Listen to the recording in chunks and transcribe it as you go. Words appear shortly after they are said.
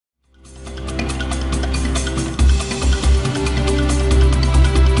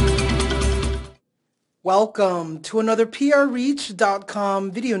Welcome to another PRReach.com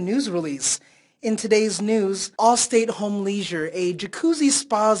video news release. In today's news, Allstate Home Leisure, a Jacuzzi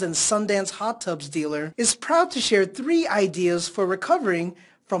spas and Sundance hot tubs dealer, is proud to share 3 ideas for recovering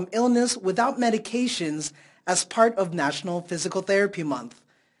from illness without medications as part of National Physical Therapy Month.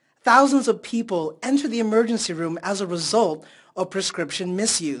 Thousands of people enter the emergency room as a result of prescription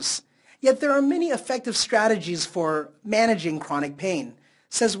misuse. Yet there are many effective strategies for managing chronic pain,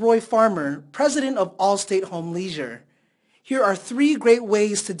 says Roy Farmer, president of Allstate Home Leisure. Here are 3 great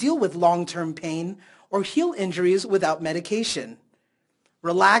ways to deal with long-term pain or heal injuries without medication.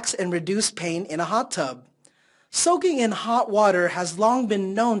 Relax and reduce pain in a hot tub. Soaking in hot water has long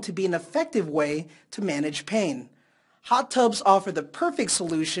been known to be an effective way to manage pain. Hot tubs offer the perfect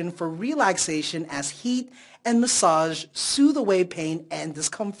solution for relaxation as heat and massage soothe away pain and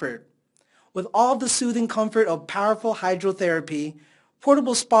discomfort. With all the soothing comfort of powerful hydrotherapy,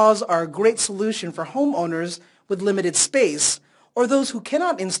 portable spas are a great solution for homeowners with limited space or those who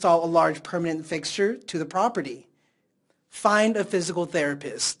cannot install a large permanent fixture to the property. Find a physical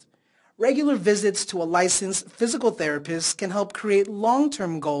therapist. Regular visits to a licensed physical therapist can help create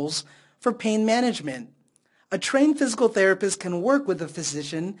long-term goals for pain management. A trained physical therapist can work with a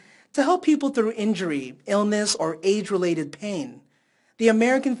physician to help people through injury, illness, or age-related pain. The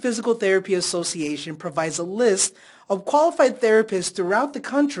American Physical Therapy Association provides a list of qualified therapists throughout the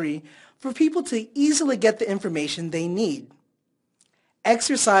country for people to easily get the information they need.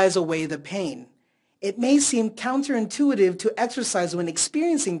 Exercise away the pain. It may seem counterintuitive to exercise when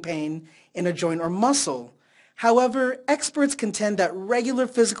experiencing pain in a joint or muscle. However, experts contend that regular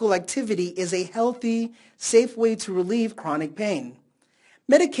physical activity is a healthy, safe way to relieve chronic pain.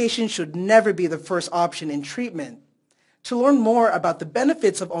 Medication should never be the first option in treatment. To learn more about the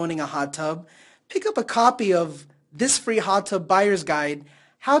benefits of owning a hot tub, pick up a copy of this free hot tub buyer's guide,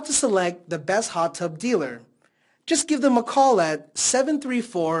 How to Select the Best Hot Tub Dealer. Just give them a call at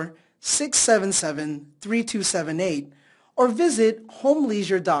 734-677-3278 or visit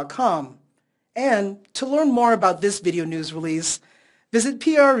homeleisure.com. And to learn more about this video news release, visit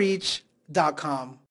prreach.com.